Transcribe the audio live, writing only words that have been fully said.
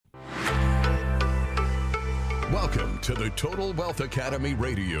Welcome to the Total Wealth Academy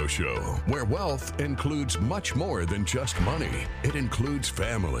radio show, where wealth includes much more than just money. It includes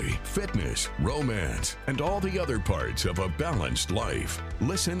family, fitness, romance, and all the other parts of a balanced life.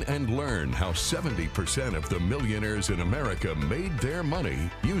 Listen and learn how 70% of the millionaires in America made their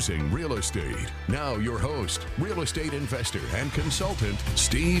money using real estate. Now your host, real estate investor and consultant,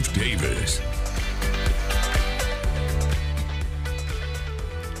 Steve Davis.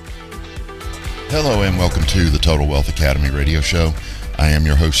 Hello and welcome to the Total Wealth Academy radio show. I am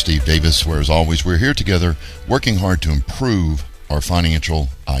your host, Steve Davis, where as always, we're here together working hard to improve our financial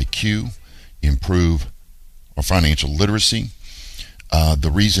IQ, improve our financial literacy. The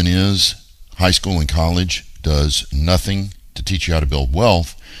reason is high school and college does nothing to teach you how to build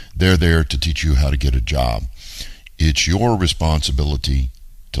wealth. They're there to teach you how to get a job. It's your responsibility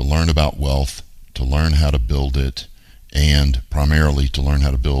to learn about wealth, to learn how to build it, and primarily to learn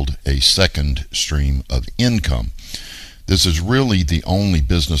how to build a second stream of income. This is really the only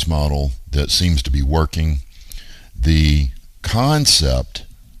business model that seems to be working. The concept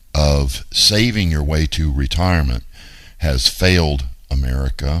of saving your way to retirement has failed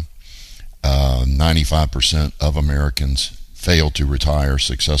America. 95% of Americans fail to retire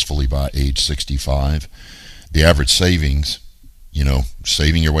successfully by age 65. The average savings,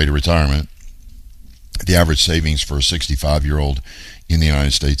 saving your way to retirement, the average savings for a 65-year-old in the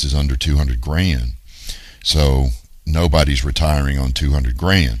United States is under 200 grand. So nobody's retiring on 200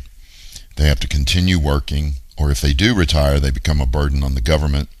 grand. They have to continue working, or if they do retire, they become a burden on the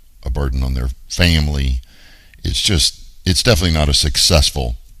government, a burden on their family. It's definitely not a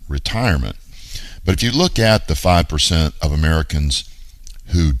successful retirement. But if you look at the 5% of Americans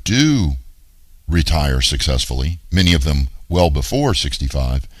who do retire successfully, many of them well before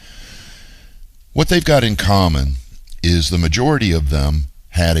 65, what they've got in common is the majority of them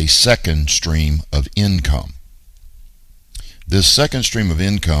had a second stream of income. This second stream of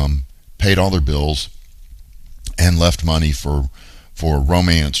income paid all their bills and left money for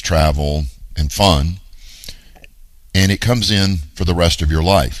romance, travel, and fun. And it comes in for the rest of your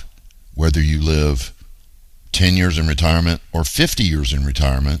life. Whether you live 10 years in retirement or 50 years in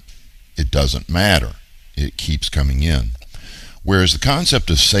retirement, it doesn't matter. It keeps coming in. Whereas the concept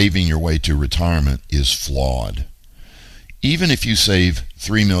of saving your way to retirement is flawed. Even if you save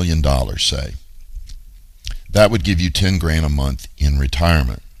 $3 million, say, that would give you 10 grand a month in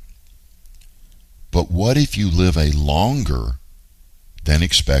retirement. But what if you live a longer than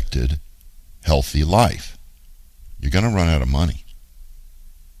expected healthy life? You're going to run out of money.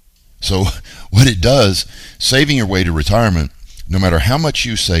 So what it does, saving your way to retirement, no matter how much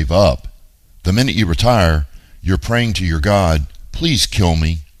you save up, the minute you retire, you're praying to your God, please kill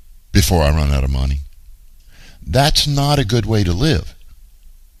me before I run out of money. That's not a good way to live.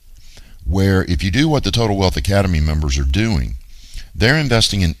 Where if you do what the Total Wealth Academy members are doing, they're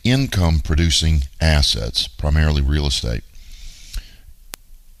investing in income-producing assets, primarily real estate,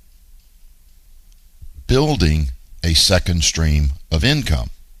 building a second stream of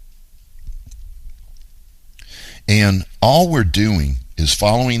income. And all we're doing is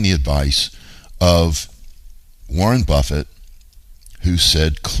following the advice of Warren Buffett, who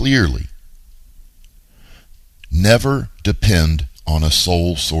said clearly, never depend on a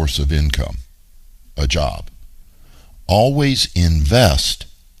sole source of income, a job. Always invest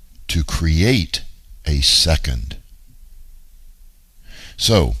to create a second.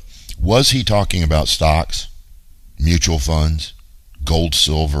 So, was he talking about stocks, mutual funds, gold,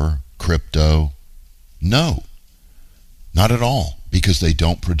 silver, crypto? No, not at all, because they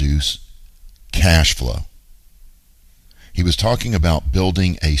don't produce cash flow. He was talking about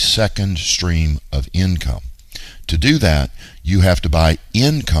building a second stream of income. To do that, you have to buy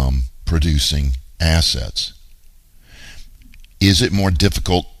income-producing assets. Is it more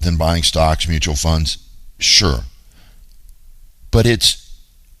difficult than buying stocks, mutual funds? Sure. But it's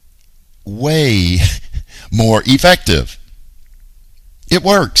way more effective. It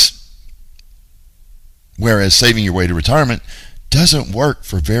works. Whereas saving your way to retirement doesn't work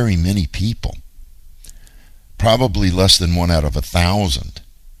for very many people. Probably less than 1 out of 1,000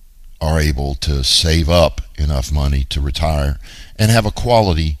 are able to save up enough money to retire and have a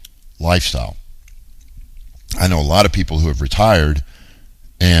quality lifestyle. I know a lot of people who have retired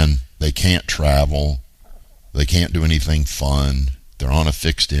and they can't travel, they can't do anything fun, they're on a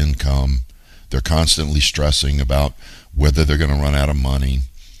fixed income, they're constantly stressing about whether they're going to run out of money.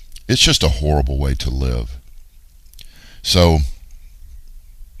 It's just a horrible way to live. So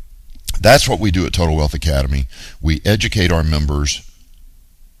that's what we do at Total Wealth Academy. We educate our members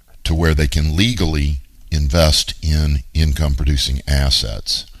to where they can legally invest in income-producing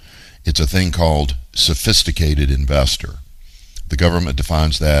assets. It's a thing called sophisticated investor. The government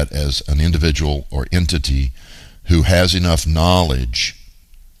defines that as an individual or entity who has enough knowledge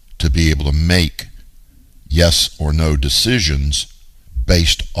to be able to make yes or no decisions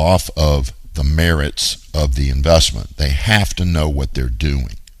based off of the merits of the investment. They have to know what they're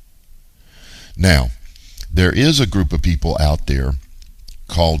doing. Now, there is a group of people out there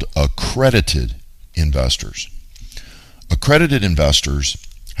called accredited investors. Accredited investors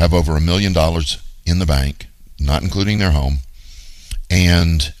have over $1 million in the bank, not including their home,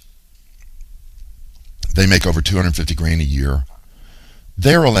 and they make over $250,000 a year.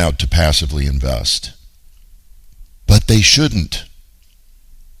 They're allowed to passively invest, but they shouldn't.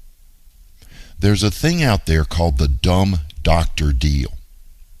 There's a thing out there called the dumb doctor deal.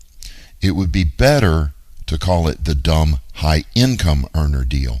 It would be better to call it the dumb high income earner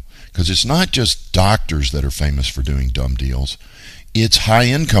deal, because it's not just doctors that are famous for doing dumb deals. It's high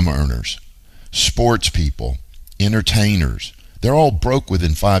income earners, sports people, entertainers. They're all broke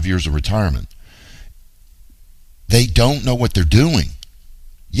within 5 years of retirement. They don't know what they're doing.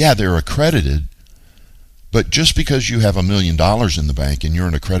 Yeah, they're accredited, but just because you have $1 million in the bank and you're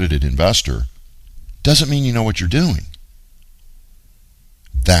an accredited investor doesn't mean you know what you're doing.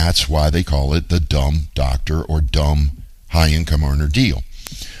 That's why they call it the dumb doctor or dumb high income earner deal.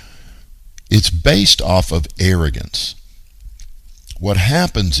 It's based off of arrogance. What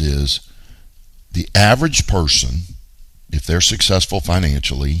happens is the average person, if they're successful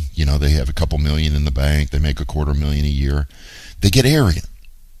financially, they have a couple million in the bank, they make $250,000 a year, they get arrogant.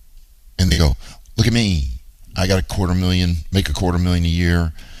 And they go, look at me, I got $250,000, make $250,000 a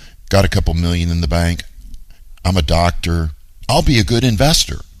year, got a couple million in the bank, I'm a doctor, I'll be a good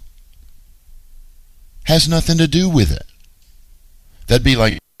investor. Has nothing to do with it. That'd be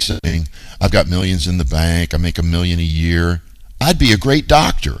like saying, I've got millions in the bank, I make $1 million a year, I'd be a great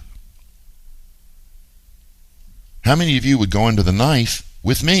doctor. How many of you would go under the knife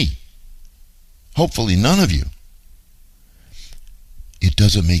with me? Hopefully none of you. It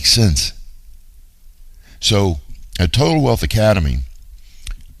doesn't make sense. So at Total Wealth Academy,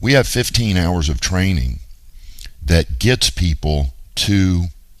 we have 15 hours of training that gets people to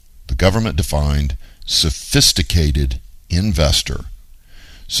the government-defined, sophisticated investor.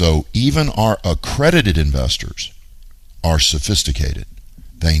 So even our accredited investors are sophisticated.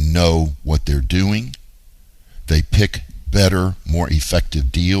 They know what they're doing. They pick better, more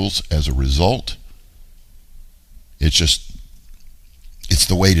effective deals as a result. It's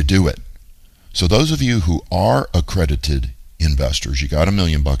the way to do it. So those of you who are accredited investors, you got $1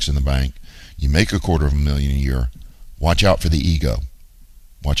 million in the bank, you make $250,000 a year, watch out for the ego.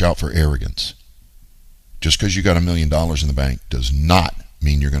 Watch out for arrogance. Just because you got $1 million in the bank does not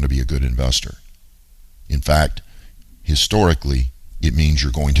mean you're going to be a good investor. In fact, historically, it means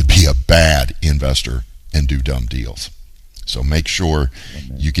you're going to be a bad investor and do dumb deals. So make sure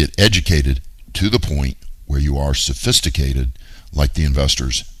you get educated to the point where you are sophisticated like the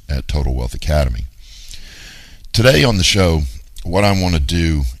investors at Total Wealth Academy. Today on the show, what I want to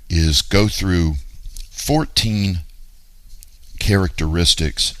do is go through 14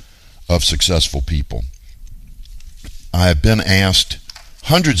 characteristics of successful people. I have been asked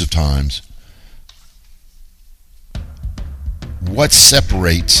hundreds of times, what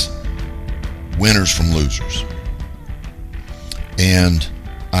separates winners from losers? And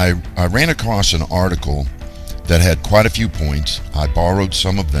I ran across an article that had quite a few points. I borrowed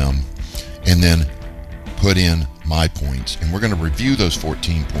some of them and then put in my points. And we're going to review those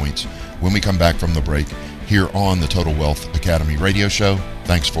 14 points when we come back from the break here on the Total Wealth Academy radio show.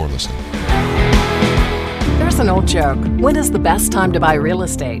 Thanks for listening. There's an old joke. When is the best time to buy real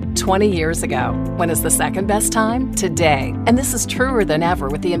estate? 20 years ago. When is the second best time? Today. And this is truer than ever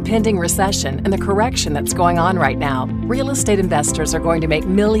with the impending recession and the correction that's going on right now. Real estate investors are going to make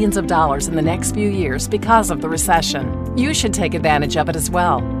millions of dollars in the next few years because of the recession. You should take advantage of it as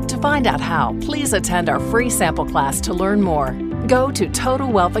well. To find out how, please attend our free sample class to learn more. Go to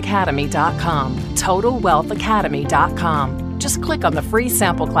TotalWealthAcademy.com. TotalWealthAcademy.com. Just click on the free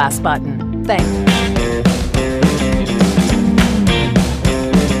sample class button. Thanks.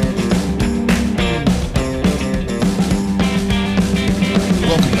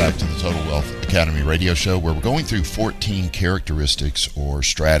 Welcome back to the Total Wealth Academy radio show, where we're going through 14 characteristics or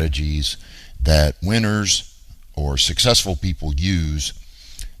strategies that winners or successful people use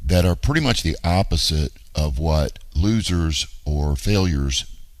that are pretty much the opposite of what losers or failures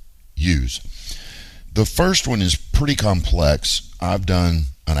use. The first one is pretty complex. I've done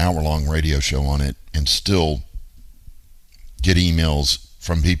an hour-long radio show on it and still get emails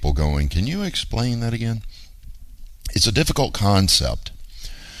from people going, can you explain that again? It's a difficult concept.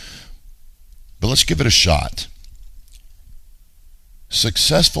 But let's give it a shot.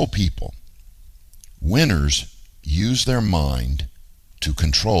 Successful people, winners, use their mind to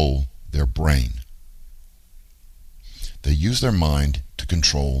control their brain. They use their mind to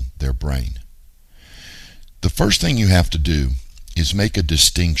control their brain. The first thing you have to do is make a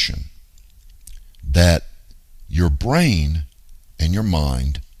distinction that your brain and your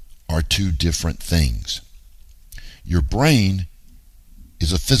mind are two different things. Your brain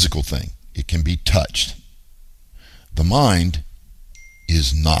is a physical thing. It can be touched. The mind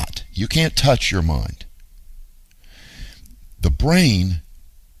is not. You can't touch your mind. The brain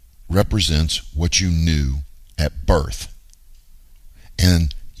represents what you knew at birth.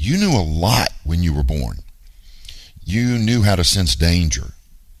 And you knew a lot when you were born. You knew how to sense danger.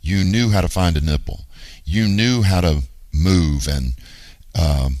 You knew how to find a nipple. You knew how to move and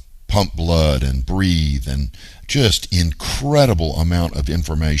pump blood and breathe, and just incredible amount of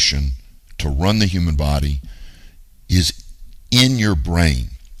information to run the human body is in your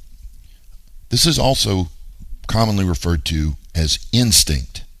brain. This is also commonly referred to as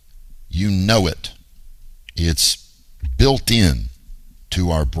instinct. You know it. It's built in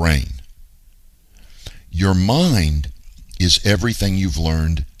to our brain. Your mind is everything you've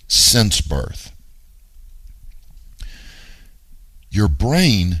learned since birth. Your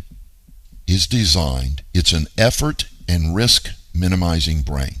brain is designed, it's an effort and risk minimizing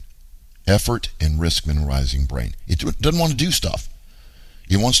brain. Effort and risk minimizing brain. It doesn't want to do stuff.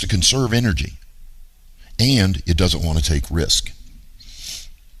 It wants to conserve energy. And it doesn't want to take risk.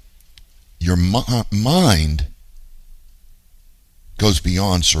 Your mind goes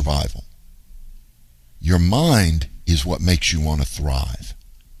beyond survival. Your mind is what makes you want to thrive.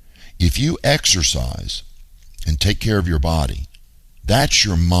 If you exercise and take care of your body, that's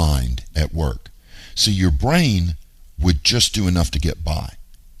your mind at work. See, your brain would just do enough to get by.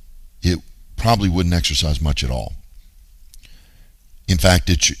 It probably wouldn't exercise much at all. In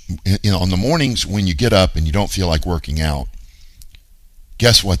fact, on the mornings when you get up and you don't feel like working out,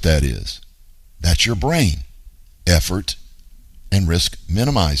 guess what that is? That's your brain. Effort and risk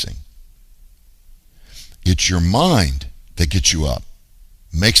minimizing. It's your mind that gets you up,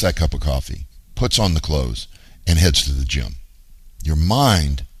 makes that cup of coffee, puts on the clothes, and heads to the gym. Your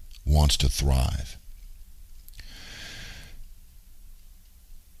mind wants to thrive.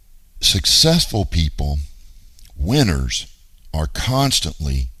 Successful people, winners, are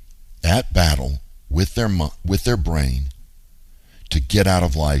constantly at battle with their brain to get out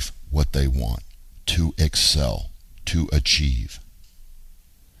of life what they want, to excel, to achieve.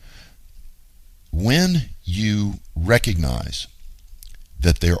 When you recognize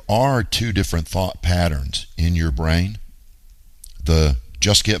that there are two different thought patterns in your brain, the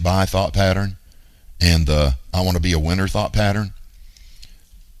just get by thought pattern and the I want to be a winner thought pattern,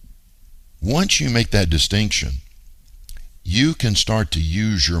 once you make that distinction, you can start to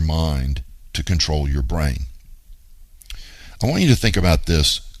use your mind to control your brain. I want you to think about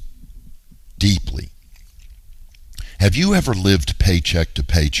this deeply. Have you ever lived paycheck to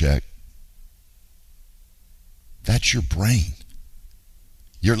paycheck? That's your brain.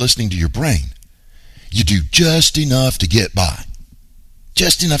 You're listening to your brain. You do just enough to get by.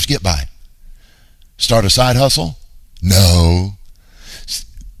 Just enough to get by. Start a side hustle? No.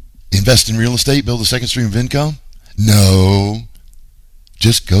 Invest in real estate, build a second stream of income? No.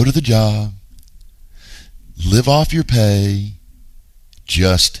 Just go to the job. Live off your pay.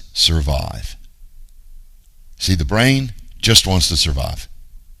 Just survive. See, the brain just wants to survive.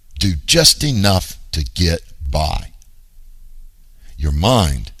 Do just enough to get by. Your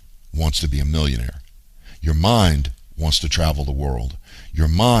mind wants to be a millionaire. Your mind wants to travel the world. Your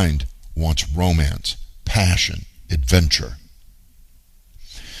mind wants romance, passion, adventure.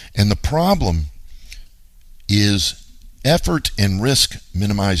 And the problem is effort and risk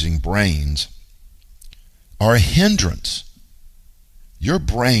minimizing brains are a hindrance. Your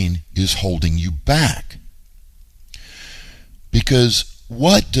brain is holding you back. Because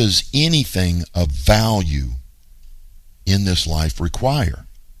what does anything of value in this life require?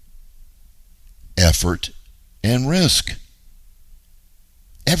 Effort and risk.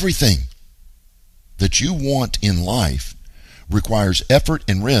 Everything that you want in life requires effort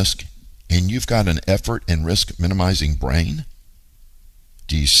and risk, and you've got an effort and risk minimizing brain?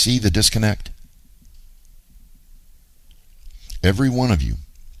 Do you see the disconnect? Every one of you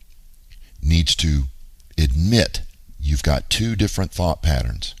needs to admit you've got two different thought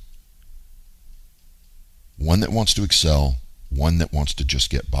patterns. One that wants to excel, one that wants to just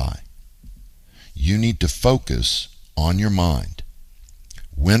get by. You need to focus on your mind.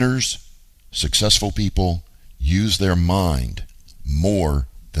 Winners, successful people, use their mind more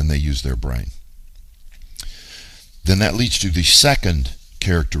than they use their brain. then that leads to the second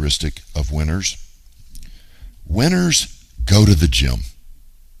characteristic of winners. Winners go to the gym.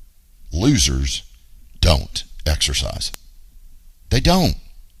 Losers don't exercise. They don't.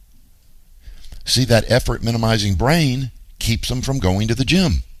 See, that effort minimizing brain keeps them from going to the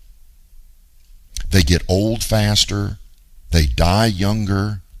gym. They get old faster. They die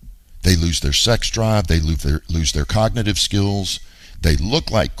younger. They lose their sex drive. They lose their cognitive skills. They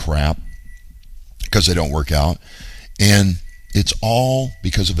look like crap because they don't work out. And it's all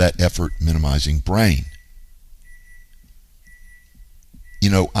because of that effort minimizing brain.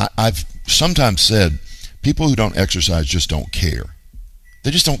 You know, I've sometimes said people who don't exercise just don't care. They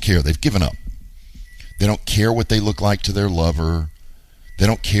just don't care. They've given up. They don't care what they look like to their lover. They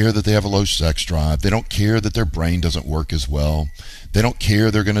don't care that they have a low sex drive. They don't care that their brain doesn't work as well. They don't care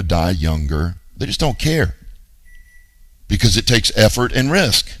they're going to die younger. They just don't care. Because it takes effort and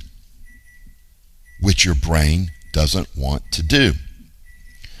risk, which your brain doesn't want to do.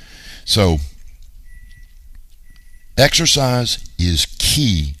 So, exercise is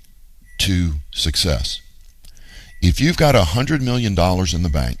key to success. If you've got $100 million in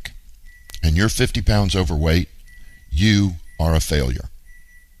the bank and you're 50 pounds overweight, you are a failure.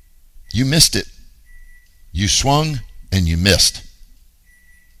 You missed it. You swung and you missed.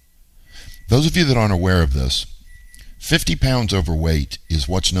 Those of you that aren't aware of this, 50 pounds overweight is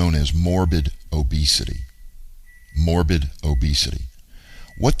what's known as morbid obesity. Morbid obesity.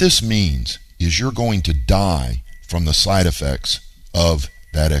 What this means is you're going to die from the side effects of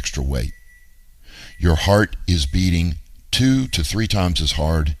that extra weight. Your heart is beating 2 to 3 times as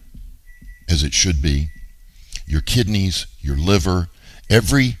hard as it should be. Your kidneys, your liver,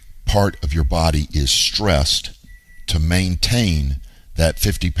 every part of your body is stressed to maintain that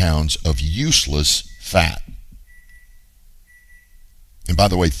 50 pounds of useless fat. And by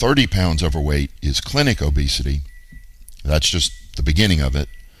the way, 30 pounds overweight is clinic obesity. That's just the beginning of it.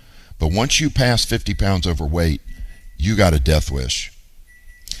 But once you pass 50 pounds overweight, you got a death wish.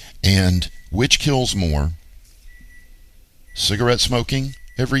 And which kills more? Cigarette smoking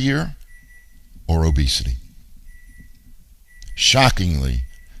every year or obesity? Shockingly,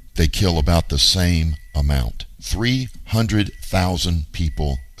 they kill about the same amount. 300,000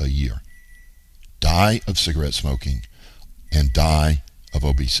 people a year die of cigarette smoking and die of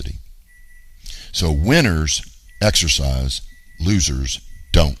obesity. So winners exercise, losers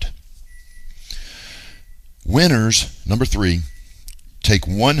don't. Winners, number 3, take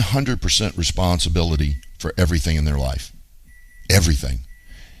 100% responsibility for everything in their life. Everything.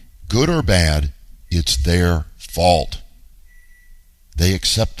 Good or bad, it's their fault. They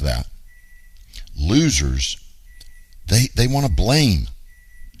accept that. Losers, they want to blame.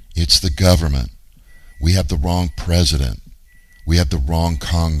 It's the government. We have the wrong president. We have the wrong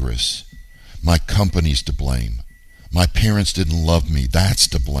Congress. My company's to blame. My parents didn't love me. That's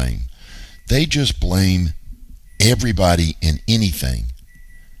to blame. They just blame everybody and anything.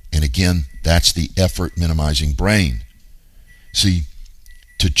 And again, that's the effort minimizing brain. See,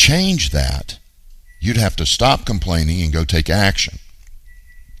 to change that, you'd have to stop complaining and go take action.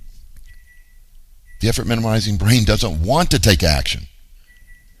 The effort minimizing brain doesn't want to take action.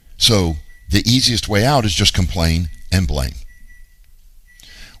 So the easiest way out is just complain and blame.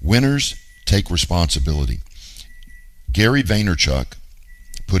 Winners take responsibility. Gary Vaynerchuk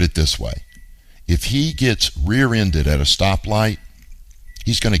put it this way. If he gets rear-ended at a stoplight,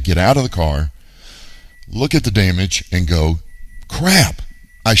 he's going to get out of the car, look at the damage, and go, crap,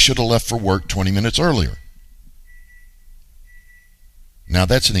 I should have left for work 20 minutes earlier. Now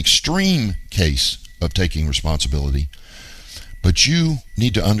that's an extreme case of taking responsibility, but you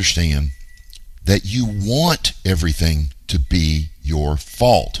need to understand that you want everything to be your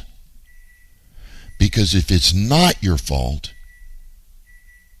fault. Because if it's not your fault,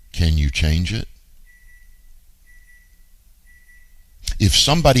 can you change it? If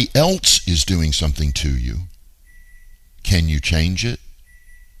somebody else is doing something to you, can you change it?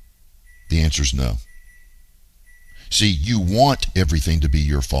 The answer is no. See, you want everything to be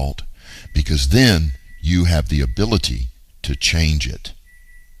your fault because then you have the ability to change it.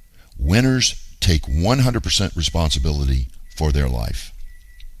 Winners take 100% responsibility for their life.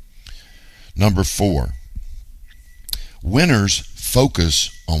 Number 4, winners focus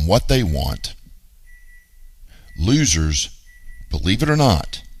on what they want. Losers, believe it or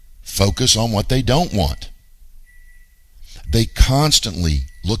not, focus on what they don't want. They constantly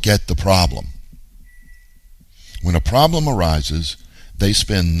look at the problem. When a problem arises, they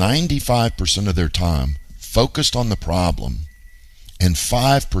spend 95% of their time focused on the problem and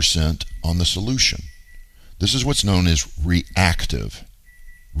 5% on the solution. This is what's known as reactive.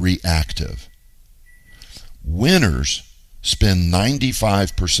 Reactive. Winners spend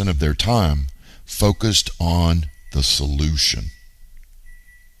 95% of their time focused on the solution,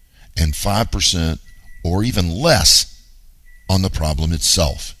 and 5% or even less on the problem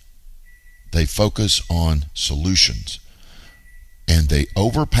itself. They focus on solutions, and they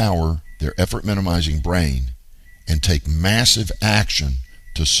overpower their effort minimizing brain and take massive action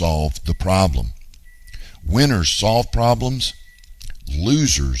to solve the problem. Winners solve problems.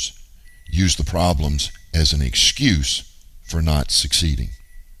 Losers use the problems as an excuse for not succeeding.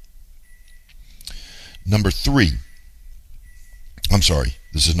 Number 5.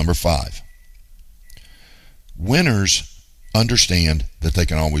 Winners understand that they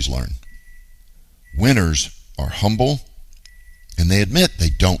can always learn. Winners are humble, and they admit they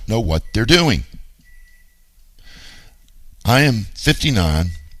don't know what they're doing. I am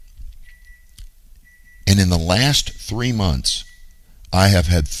 59, and in the last 3 months, I have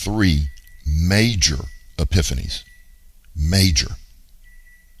had 3 major epiphanies. Major.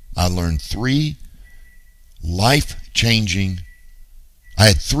 I learned 3 life-changing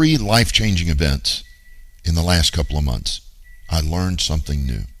events in the last couple of months. I learned something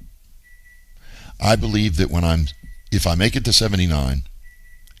new. I believe that if I make it to 79,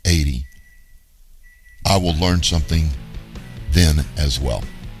 80, I will learn something then as well.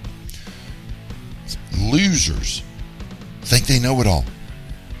 Losers think they know it all,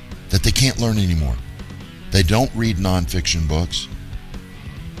 that they can't learn anymore. They don't read nonfiction books.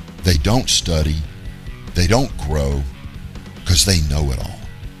 They don't study. They don't grow because they know it all.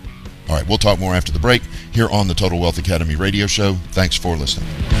 All right, we'll talk more after the break here on the Total Wealth Academy radio show. Thanks for listening.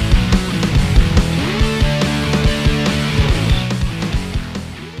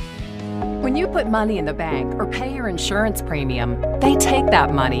 When you put money in the bank or pay your insurance premium, they take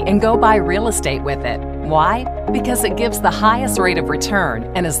that money and go buy real estate with it. Why? Because it gives the highest rate of return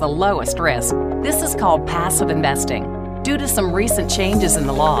and is the lowest risk. This is called passive investing. Due to some recent changes in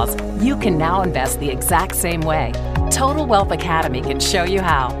the laws, you can now invest the exact same way. Total Wealth Academy can show you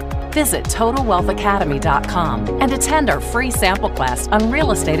how. Visit TotalWealthAcademy.com and attend our free sample class on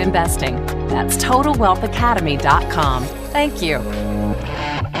real estate investing. That's TotalWealthAcademy.com. Thank you.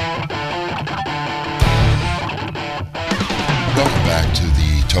 Welcome back to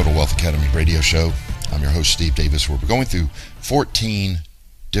the Total Wealth Academy radio show. I'm your host, Steve Davis, where we're going through 14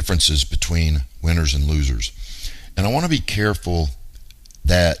 differences between winners and losers. And I want to be careful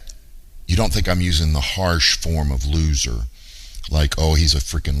that you don't think I'm using the harsh form of loser, like, oh, he's a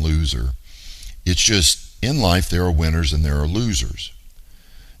freaking loser. It's just, in life, there are winners and there are losers.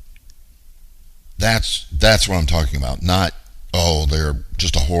 That's what I'm talking about, not, oh, they're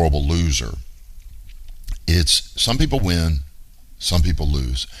just a horrible loser. It's some people win, some people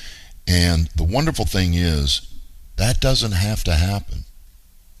lose. And the wonderful thing is, that doesn't have to happen.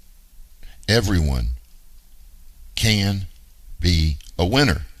 Everyone can be a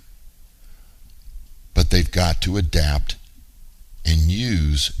winner. But they've got to adapt and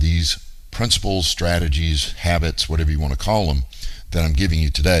use these principles, strategies, habits, whatever you want to call them, that I'm giving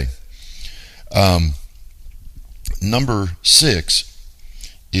you today. Number 6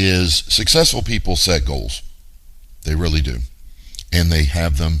 is successful people set goals. They really do. And they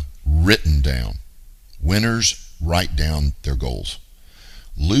have them written down. Winners write down their goals.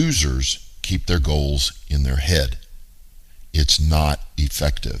 Losers keep their goals in their head. It's not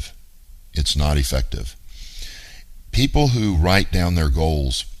effective. It's not effective. People who write down their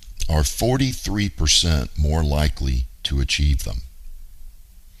goals are 43% more likely to achieve them.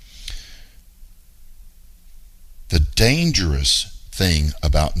 The dangerous thing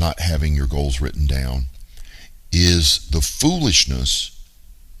about not having your goals written down is the foolishness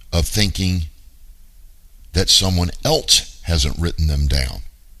of thinking that someone else hasn't written them down.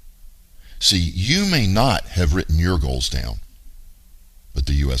 See, you may not have written your goals down, but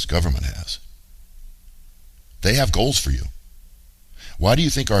the U.S. government has. They have goals for you. Why do you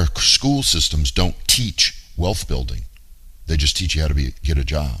think our school systems don't teach wealth building? They just teach you how to get a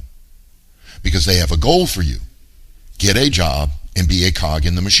job. Because they have a goal for you. Get a job and be a cog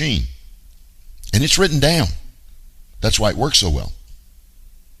in the machine. And it's written down. That's why it works so well.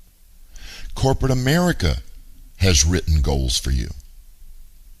 Corporate America has written goals for you.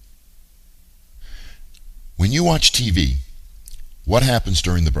 When you watch TV, what happens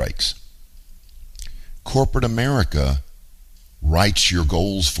during the breaks? Corporate America writes your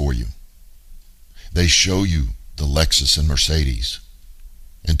goals for you. They show you the Lexus and Mercedes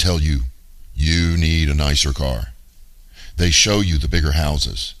and tell you, you need a nicer car. They show you the bigger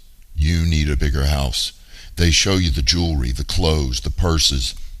houses. You need a bigger house. They show you the jewelry, the clothes, the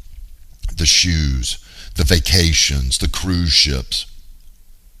purses, the shoes, the vacations, the cruise ships.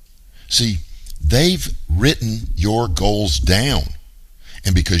 See, they've written your goals down.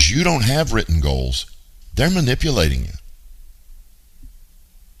 And because you don't have written goals, they're manipulating you.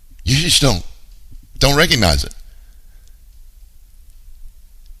 You just don't recognize it.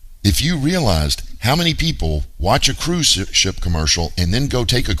 If you realized how many people watch a cruise ship commercial and then go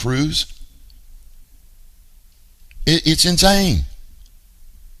take a cruise, it's insane.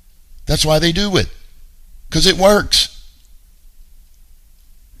 That's why they do it, because it works.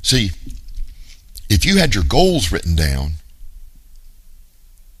 See, if you had your goals written down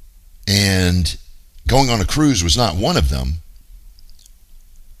and going on a cruise was not one of them,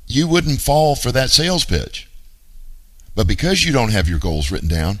 you wouldn't fall for that sales pitch. But because you don't have your goals written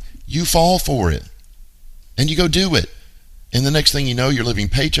down, you fall for it and you go do it. And the next thing you know, you're living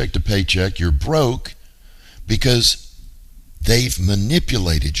paycheck to paycheck. You're broke because they've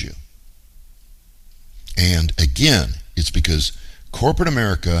manipulated you. And again, it's because corporate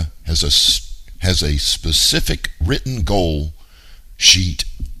America has a specific written goal sheet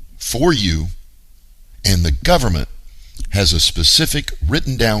for you, and the government has a specific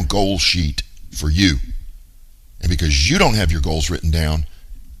written down goal sheet for you. And because you don't have your goals written down,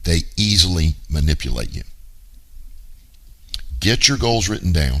 they easily manipulate you. Get your goals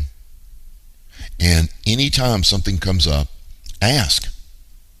written down, and anytime something comes up, ask,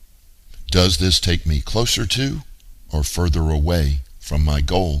 does this take me closer to or further away from my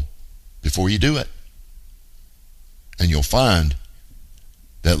goal before you do it? And you'll find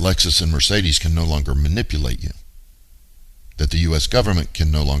that Lexus and Mercedes can no longer manipulate you, that the U.S. government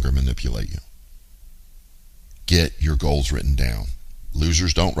can no longer manipulate you. Get your goals written down.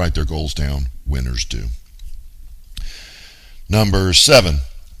 Losers don't write their goals down. Winners do. Number 7,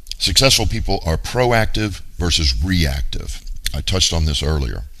 successful people are proactive versus reactive. I touched on this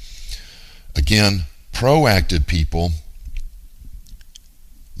earlier. Again, proactive people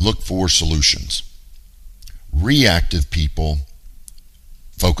look for solutions. Reactive people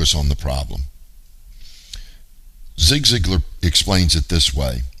focus on the problem. Zig Ziglar explains it this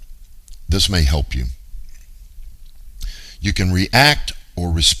way. This may help you. You can react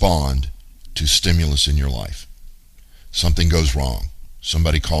or respond to stimulus in your life. Something goes wrong.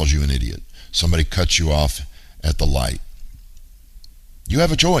 Somebody calls you an idiot. Somebody cuts you off at the light. You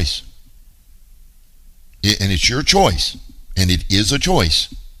have a choice. And it's your choice. And it is a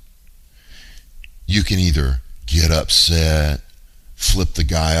choice. You can either get upset, flip the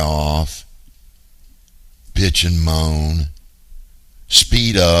guy off, bitch and moan,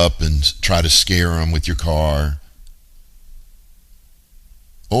 speed up and try to scare him with your car.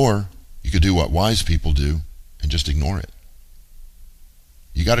 Or you could do what wise people do and just ignore it.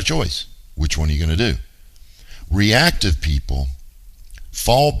 You got a choice. Which one are you going to do? Reactive people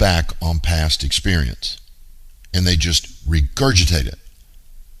fall back on past experience and they just regurgitate it.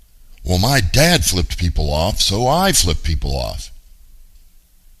 Well, my dad flipped people off, so I flip people off.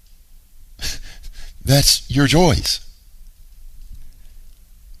 That's your choice.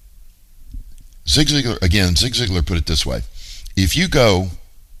 Zig Ziglar put it this way. If you go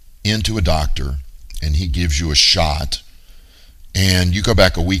into a doctor and he gives you a shot and you go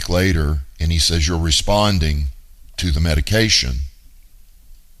back a week later and he says you're responding to the medication,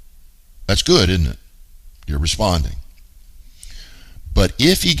 that's good, isn't it? You're responding. But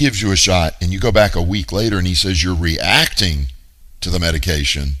if he gives you a shot and you go back a week later and he says you're reacting to the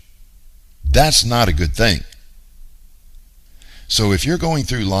medication, that's not a good thing. So if you're going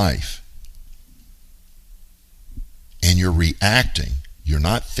through life and you're reacting, you're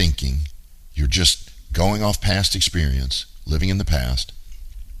not thinking, you're just going off past experience, living in the past,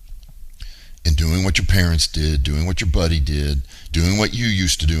 and doing what your parents did, doing what your buddy did, doing what you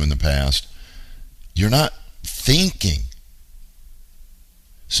used to do in the past, you're not thinking.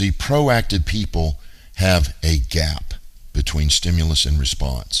 See, proactive people have a gap between stimulus and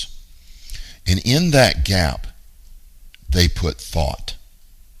response. And in that gap, they put thought.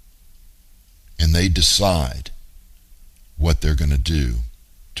 And they decide what they're going to do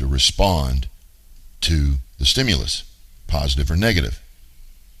to respond to the stimulus, positive or negative.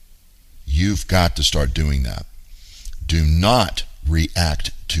 You've got to start doing that. Do not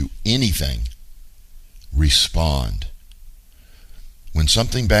react to anything. Respond. When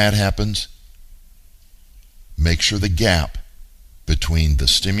something bad happens, make sure the gap between the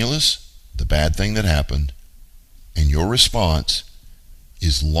stimulus, the bad thing that happened, and your response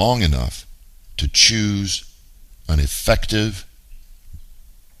is long enough to choose an effective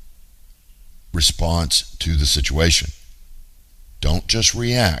response to the situation. Don't just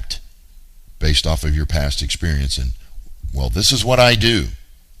react based off of your past experience and, well, this is what I do.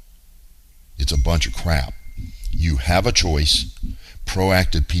 It's a bunch of crap. You have a choice.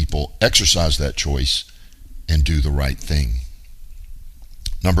 Proactive people exercise that choice and do the right thing.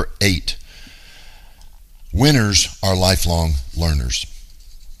 Number 8, winners are lifelong learners.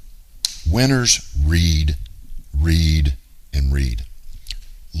 Winners read, and read.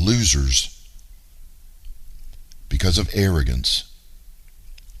 Losers, because of arrogance,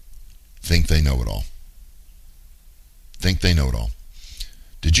 think they know it all.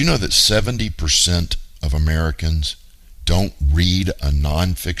 Did you know that 70% of Americans don't read a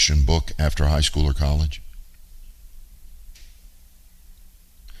nonfiction book after high school or college?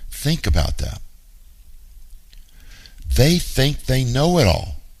 Think about that. They think they know it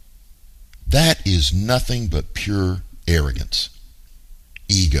all. That is nothing but pure arrogance,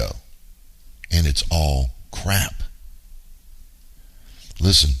 ego, and it's all crap.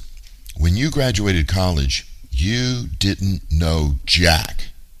 Listen, when you graduated college, you didn't know jack,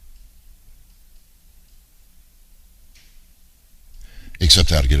 except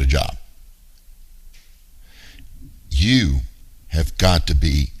how to get a job. You have got to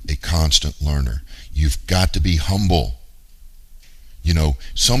be a constant learner. You've got to be humble. You know,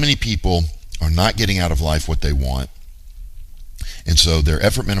 so many people are not getting out of life what they want, and so their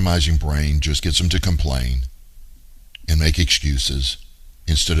effort minimizing brain just gets them to complain and make excuses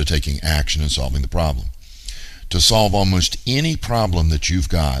instead of taking action and solving the problem. To solve almost any problem that you've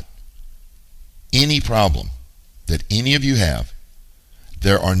got, any problem that any of you have,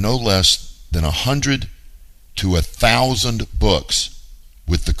 there are no less than 100 to 1,000 books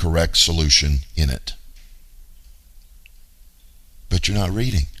with the correct solution in it. But you're not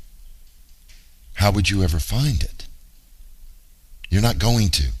reading. How would you ever find it? You're not going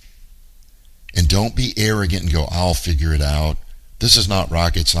to. And don't be arrogant and go, I'll figure it out. This is not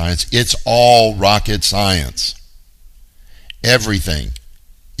rocket science. It's all rocket science. Everything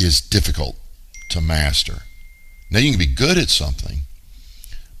is difficult to master. Now, you can be good at something,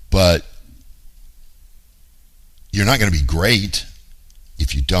 but you're not going to be great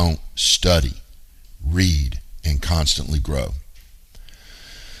if you don't study, read, and constantly grow.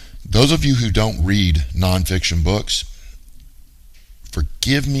 Those of you who don't read nonfiction books,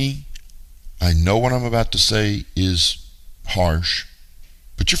 forgive me. I know what I'm about to say is harsh,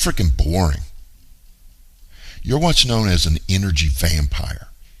 but you're freaking boring. You're what's known as an energy vampire.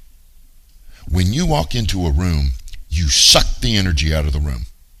 When you walk into a room, you suck the energy out of the room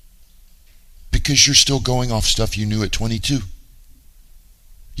because you're still going off stuff you knew at 22.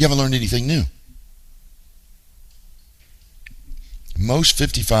 You haven't learned anything new. Most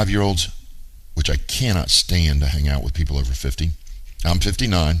 55-year-olds, which I cannot stand to hang out with people over 50. I'm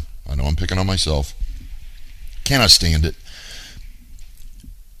 59. I know I'm picking on myself. Cannot stand it.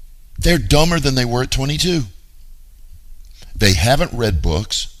 They're dumber than they were at 22. They haven't read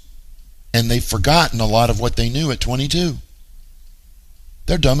books, and they've forgotten a lot of what they knew at 22.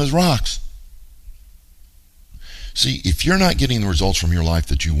 They're dumb as rocks. See, if you're not getting the results from your life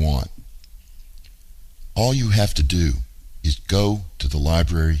that you want, all you have to do is go to the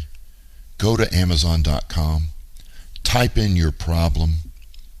library, go to Amazon.com, type in your problem,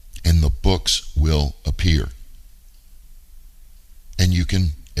 and the books will appear. And you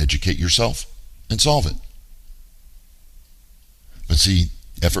can educate yourself and solve it. But see,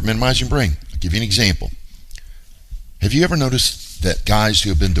 effort minimizing brain. I'll give you an example. Have you ever noticed that guys who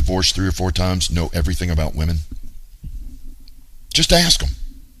have been divorced 3 or 4 times know everything about women? Just ask them.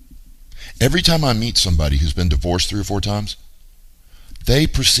 Every time I meet somebody who's been divorced 3 or 4 times, they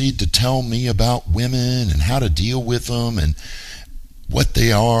proceed to tell me about women and how to deal with them and what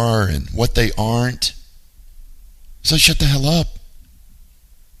they are and what they aren't. So shut the hell up.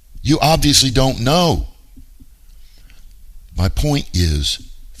 You obviously don't know. My point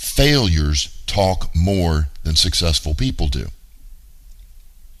is, failures talk more than successful people do.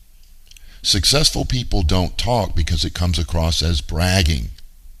 Successful people don't talk because it comes across as bragging.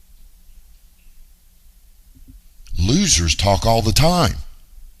 Losers talk all the time.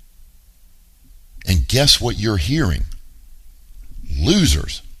 And guess what you're hearing?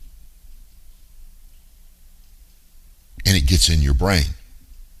 Losers. And it gets in your brain.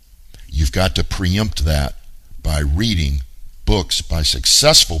 You've got to preempt that by reading books by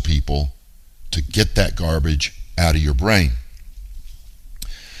successful people to get that garbage out of your brain.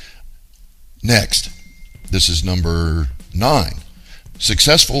 Next, this is number 9.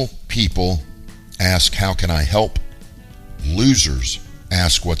 Successful people ask, how can I help? Losers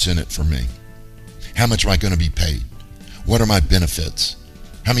ask, what's in it for me? How much am I going to be paid? What are my benefits?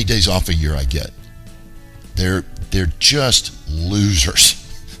 How many days off a year I get? They're just losers.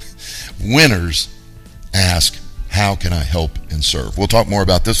 Winners ask, how can I help and serve? We'll talk more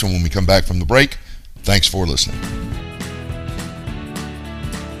about this one when we come back from the break. Thanks for listening.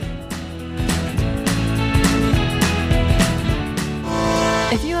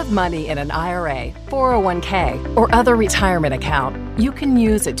 money in an IRA, 401k, or other retirement account, you can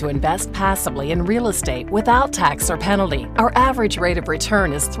use it to invest passively in real estate without tax or penalty. Our average rate of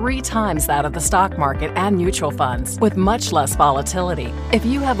return is 3 times that of the stock market and mutual funds, with much less volatility. If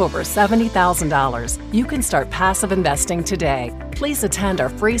you have over $70,000, you can start passive investing today. Please attend our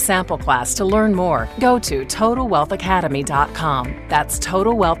free sample class to learn more. Go to TotalWealthAcademy.com. That's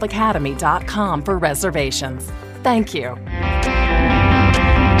TotalWealthAcademy.com for reservations. Thank you.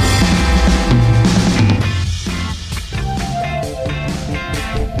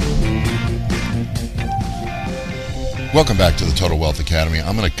 Welcome back to the Total Wealth Academy.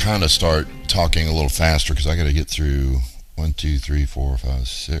 I'm going to kind of start talking a little faster because I got to get through 1, 2, 3, 4, 5,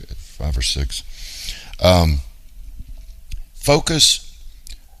 6, 5 or 6. Focus.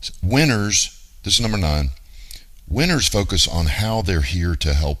 Winners, this is number 9. Winners focus on how they're here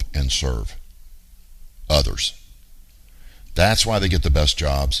to help and serve others. That's why they get the best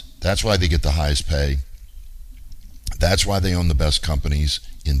jobs. That's why they get the highest pay. That's why they own the best companies,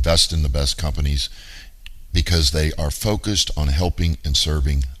 invest in the best companies, because they are focused on helping and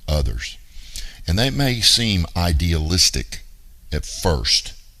serving others. And that may seem idealistic at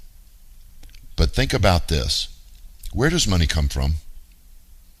first, but think about this. Where does money come from?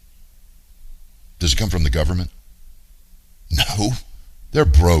 Does it come from the government? No. They're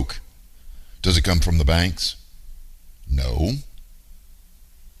broke. Does it come from the banks? No.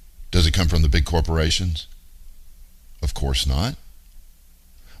 Does it come from the big corporations? Of course not.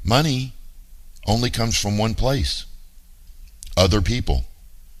 Money only comes from one place: other people.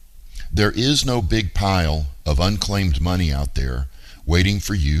 There is no big pile of unclaimed money out there waiting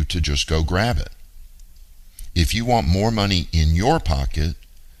for you to just go grab it. If you want more money in your pocket,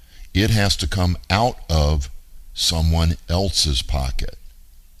 it has to come out of someone else's pocket.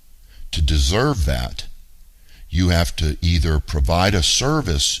 To deserve that, you have to either provide a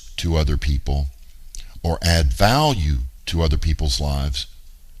service to other people or add value to other people's lives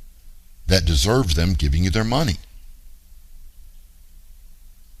that deserves them giving you their money.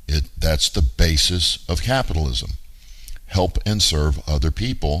 That's the basis of capitalism. Help and serve other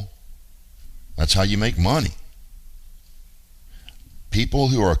people. That's how you make money. People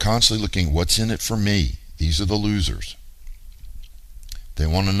who are constantly looking, what's in it for me? These are the losers. They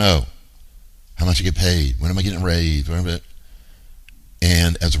want to know, how much I get paid? When am I getting raised?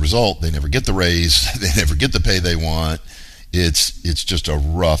 And as a result, they never get the raise. They never get the pay they want. It's just a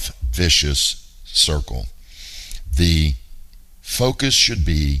rough, vicious circle. The focus should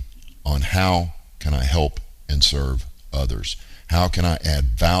be on how can I help and serve others? How can I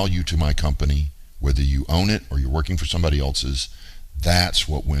add value to my company, whether you own it or you're working for somebody else's? That's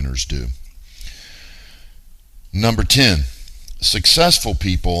what winners do. Number 10, successful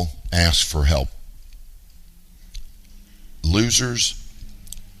people ask for help. Losers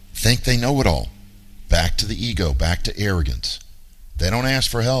think they know it all. Back to the ego, back to arrogance. They don't ask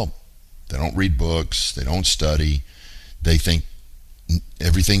for help. They don't read books. They don't study. They think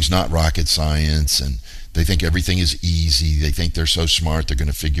everything's not rocket science, and they think everything is easy. They think they're so smart they're going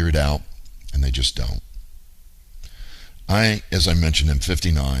to figure it out, and they just don't. As I mentioned, am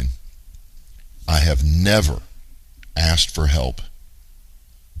 59. I have never asked for help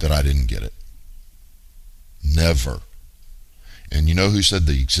that I didn't get it. Never. And you know who said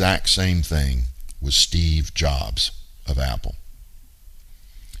the exact same thing? Was Steve Jobs of Apple.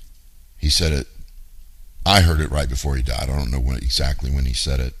 He said it, I heard it right before he died. I don't know exactly when he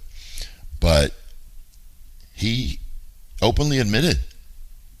said it, but he openly admitted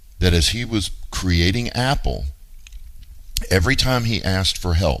that as he was creating Apple, every time he asked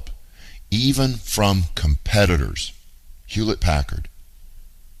for help, even from competitors, Hewlett-Packard,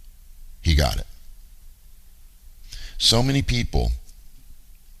 he got it. So many people,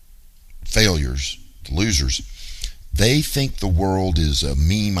 failures, losers, they think the world is a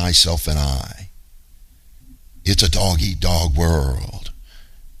me, myself, and I. It's a dog-eat-dog world.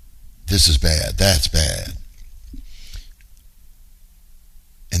 This is bad, that's bad.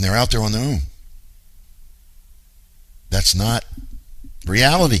 And they're out there on their own. That's not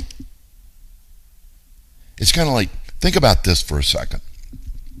reality. It's kind of like, think about this for a second.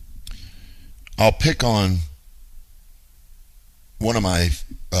 I'll pick on one of my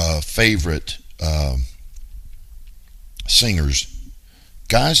favorite singers.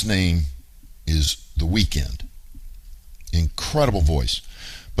 Guy's name is The Weeknd. Incredible voice.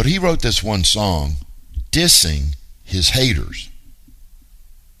 But he wrote this one song dissing his haters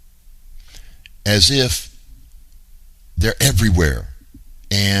as if they're everywhere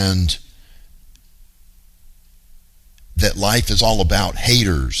and that life is all about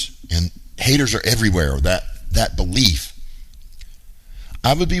haters and haters are everywhere, that belief.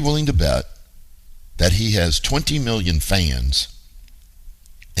 I would be willing to bet that he has 20 million fans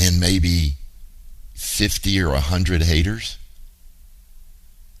and maybe 50 or 100 haters.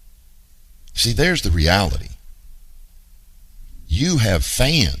 See, there's the reality. You have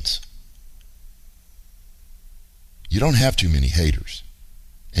fans. You don't have too many haters.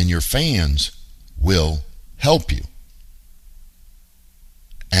 And your fans will help you.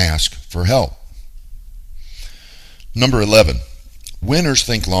 Ask for help. Number 11. Winners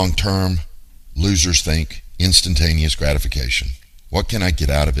think long-term. Losers think instantaneous gratification. What can I get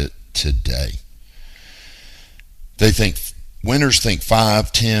out of it today? Winners think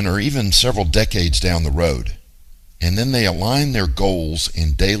 5, 10, or even several decades down the road. And then they align their goals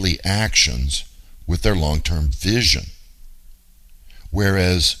and daily actions with their long-term vision.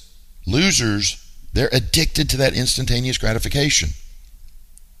 Whereas losers, they're addicted to that instantaneous gratification.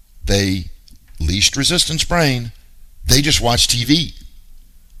 They, least resistance brain, they just watch TV.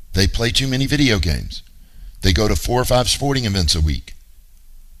 They play too many video games. They go to 4 or 5 sporting events a week.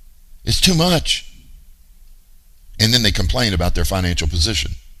 It's too much. And then they complain about their financial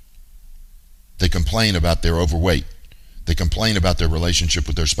position. They complain about their overweight. They complain about their relationship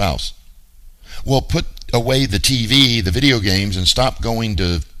with their spouse. Well, put away the TV, the video games, and stop going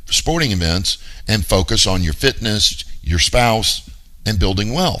to sporting events and focus on your fitness, your spouse, and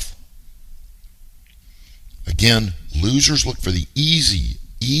building wealth. Again, losers look for the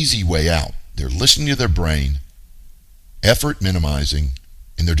easy way out. They're listening to their brain, effort minimizing,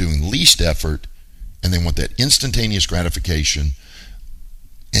 and they're doing least effort, and they want that instantaneous gratification.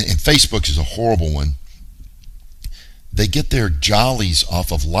 And Facebook is a horrible one. They get their jollies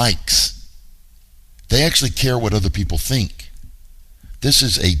off of likes. They actually care what other people think. This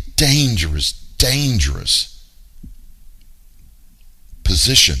is a dangerous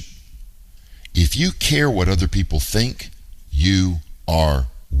position. If you care what other people think, you are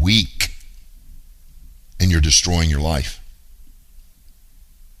weak and you're destroying your life.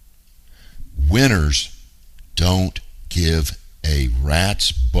 Winners don't give a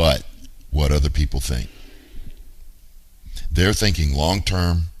rat's butt what other people think. They're thinking long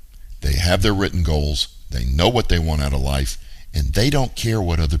term. They have their written goals. They know what they want out of life, and they don't care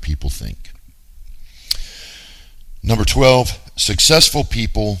what other people think. Number 12, successful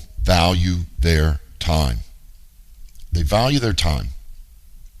people value their time. They value their time.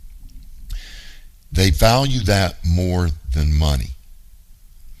 They value that more than money.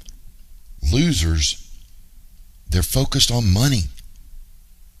 Losers, they're focused on money.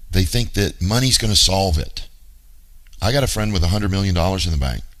 They think that money's going to solve it. I got a friend with $100 million in the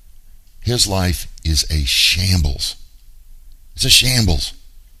bank. His life is a shambles. It's a shambles.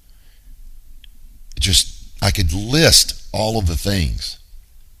 I could list all of the things.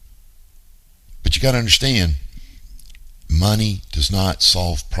 But you got to understand, money does not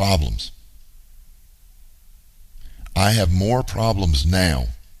solve problems. I have more problems now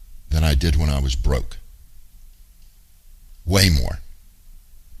than I did when I was broke. Way more.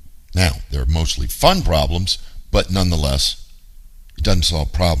 Now, they're mostly fun problems, but nonetheless, it doesn't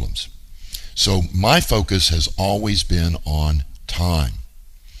solve problems. So my focus has always been on time.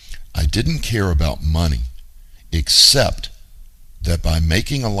 I didn't care about money, except that by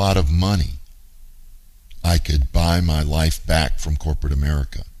making a lot of money, I could buy my life back from corporate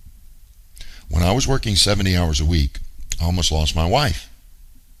America. When I was working 70 hours a week, I almost lost my wife.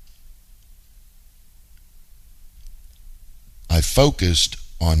 I focused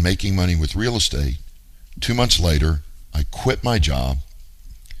on making money with real estate. 2 months later, I quit my job.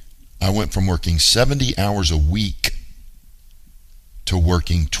 I went from working 70 hours a week to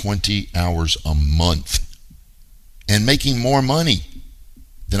working 20 hours a month and making more money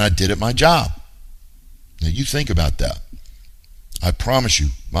than I did at my job. Now you think about that. I promise you,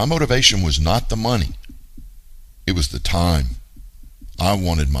 my motivation was not the money. It was the time. I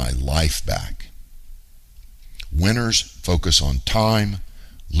wanted my life back. Winners focus on time.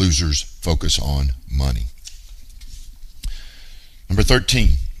 Losers focus on money. Number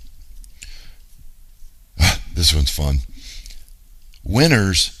 13. This one's fun.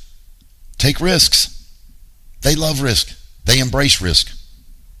 Winners take risks. They love risk. They embrace risk.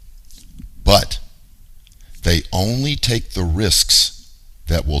 But they only take the risks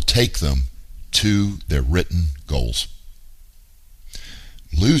that will take them to their written goals.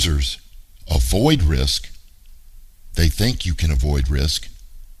 Losers avoid risk. They think you can avoid risk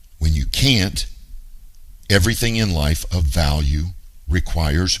when you can't. Everything in life of value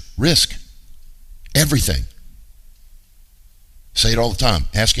requires risk. Everything. Say it all the time.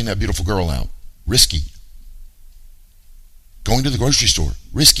 Asking that beautiful girl out. Risky. Going to the grocery store.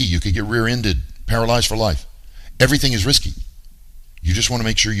 Risky. You could get rear-ended, paralyzed for life. Everything is risky. You just want to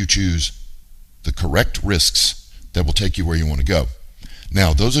make sure you choose the correct risks that will take you where you want to go.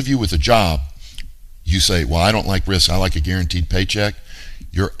 Now, those of you with a job, you say, well, I don't like risk. I like a guaranteed paycheck.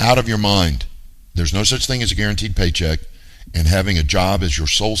 You're out of your mind. There's no such thing as a guaranteed paycheck, and having a job as your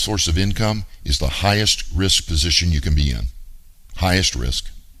sole source of income is the highest risk position you can be in. Highest risk.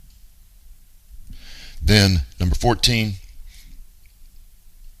 Then, number 14,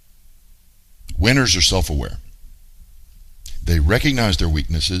 winners are self-aware. They recognize their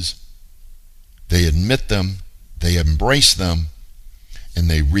weaknesses, they admit them, they embrace them, and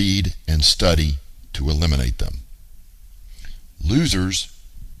they read and study to eliminate them. Losers,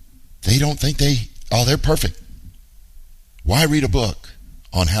 they don't think they're perfect. Why read a book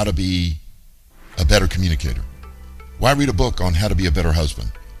on how to be a better communicator? Why read a book on how to be a better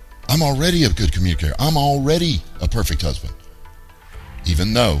husband? I'm already a good communicator. I'm already a perfect husband.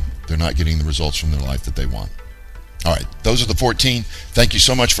 Even though they're not getting the results from their life that they want. All right, those are the 14. Thank you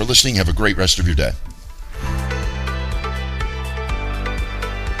so much for listening. Have a great rest of your day.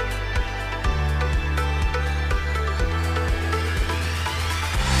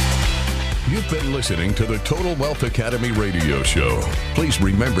 You've been listening to the Total Wealth Academy radio show. Please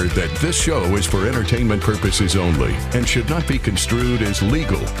remember that this show is for entertainment purposes only and should not be construed as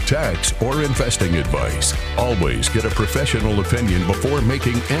legal, tax, or investing advice. Always get a professional opinion before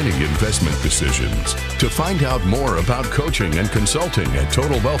making any investment decisions. To find out more about coaching and consulting at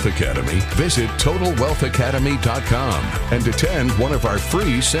Total Wealth Academy, visit TotalWealthAcademy.com and attend one of our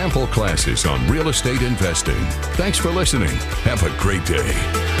free sample classes on real estate investing. Thanks for listening. Have a great day.